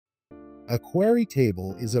A query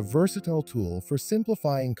table is a versatile tool for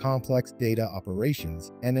simplifying complex data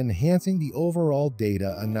operations and enhancing the overall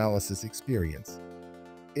data analysis experience.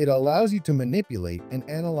 It allows you to manipulate and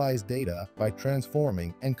analyze data by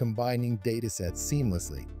transforming and combining datasets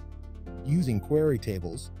seamlessly. Using query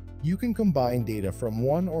tables, you can combine data from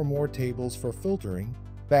one or more tables for filtering,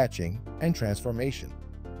 batching, and transformation.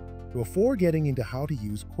 Before getting into how to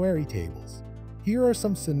use query tables, here are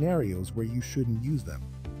some scenarios where you shouldn't use them.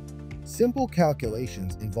 Simple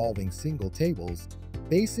calculations involving single tables,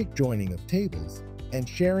 basic joining of tables, and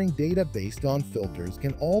sharing data based on filters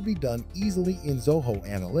can all be done easily in Zoho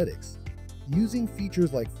Analytics, using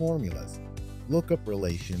features like formulas, lookup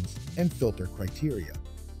relations, and filter criteria.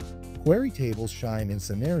 Query tables shine in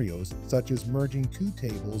scenarios such as merging two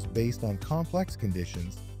tables based on complex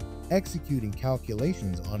conditions, executing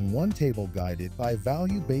calculations on one table guided by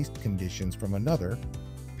value-based conditions from another,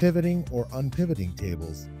 pivoting or unpivoting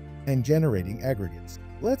tables, and generating aggregates.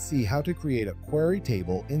 Let's see how to create a query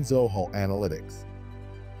table in Zoho Analytics.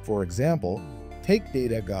 For example, take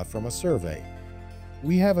data got from a survey.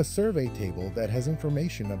 We have a survey table that has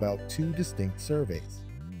information about two distinct surveys.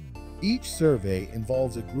 Each survey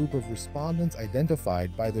involves a group of respondents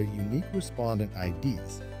identified by their unique respondent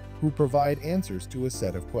IDs, who provide answers to a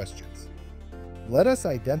set of questions. Let us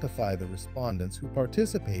identify the respondents who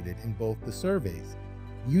participated in both the surveys,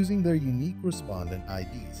 using their unique respondent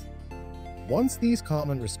IDs. Once these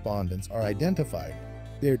common respondents are identified,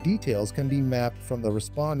 their details can be mapped from the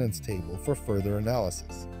respondents table for further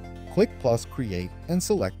analysis. Click plus Create and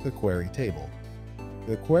select the query table.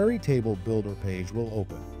 The query table builder page will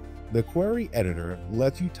open. The query editor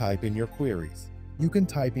lets you type in your queries. You can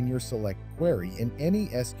type in your select query in any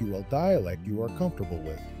SQL dialect you are comfortable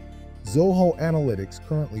with. Zoho Analytics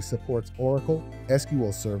currently supports Oracle,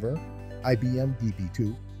 SQL Server, IBM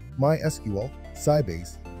DB2, MySQL,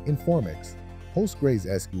 Sybase, Informix,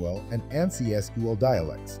 PostgreSQL, and ANSI SQL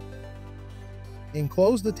dialects.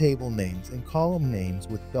 Enclose the table names and column names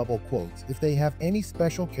with double quotes if they have any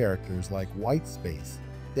special characters like white space,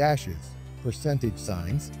 dashes, percentage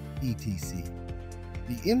signs, etc.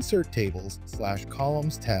 The Insert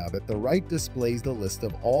Tables/Columns tab at the right displays the list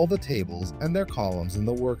of all the tables and their columns in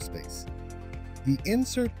the workspace. The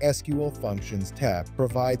Insert SQL Functions tab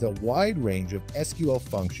provides a wide range of SQL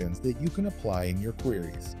functions that you can apply in your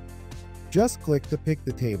queries. Just click to pick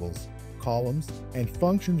the tables, columns, and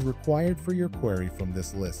functions required for your query from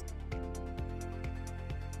this list.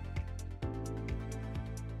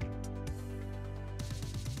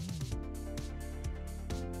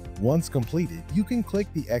 Once completed, you can click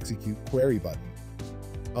the Execute Query button.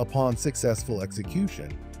 Upon successful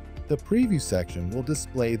execution, the Preview section will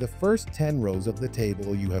display the first 10 rows of the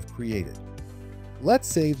table you have created. Let's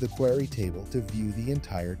save the query table to view the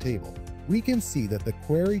entire table. We can see that the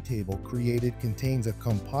query table created contains a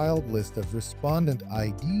compiled list of respondent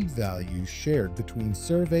ID values shared between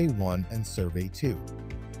Survey 1 and Survey 2.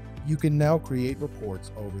 You can now create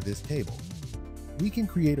reports over this table. We can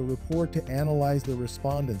create a report to analyze the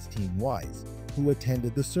respondents team-wise who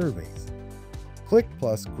attended the surveys. Click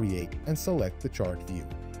plus Create and select the chart view.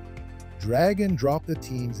 Drag and drop the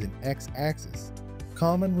teams in X-axis,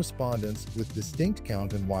 common respondents with distinct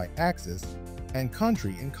count in Y-axis, and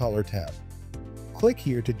country in Color tab. Click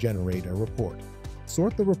here to generate a report.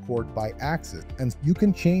 Sort the report by axis and you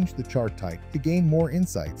can change the chart type to gain more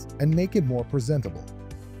insights and make it more presentable.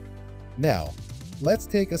 Now, let's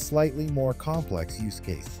take a slightly more complex use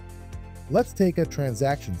case. Let's take a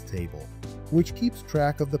transactions table, which keeps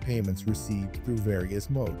track of the payments received through various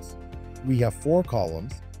modes. We have 4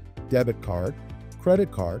 columns: debit card,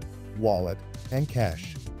 credit card, wallet, and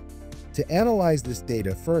cash. To analyze this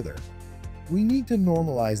data further, we need to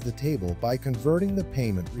normalize the table by converting the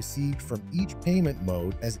payment received from each payment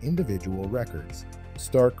mode as individual records.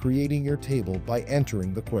 Start creating your table by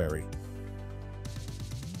entering the query.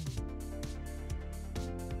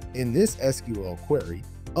 In this SQL query,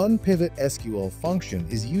 Unpivot SQL function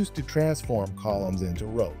is used to transform columns into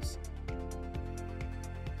rows.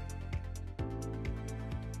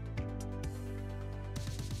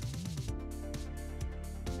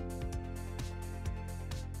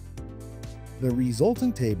 The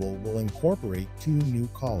resultant table will incorporate 2 new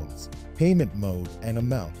columns, payment mode and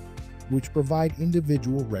amount, which provide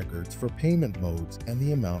individual records for payment modes and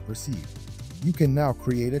the amount received. You can now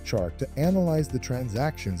create a chart to analyze the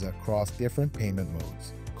transactions across different payment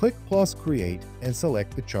modes. Click plus Create and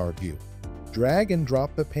select the chart view. Drag and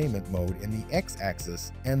drop the payment mode in the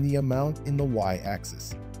X-axis and the amount in the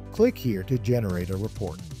Y-axis. Click here to generate a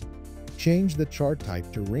report. Change the chart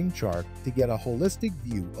type to ring chart to get a holistic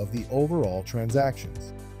view of the overall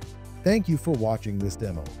transactions. Thank you for watching this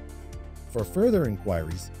demo. For further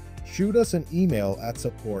inquiries, shoot us an email at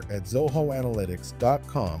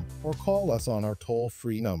support@zohoanalytics.com or call us on our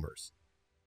toll-free numbers.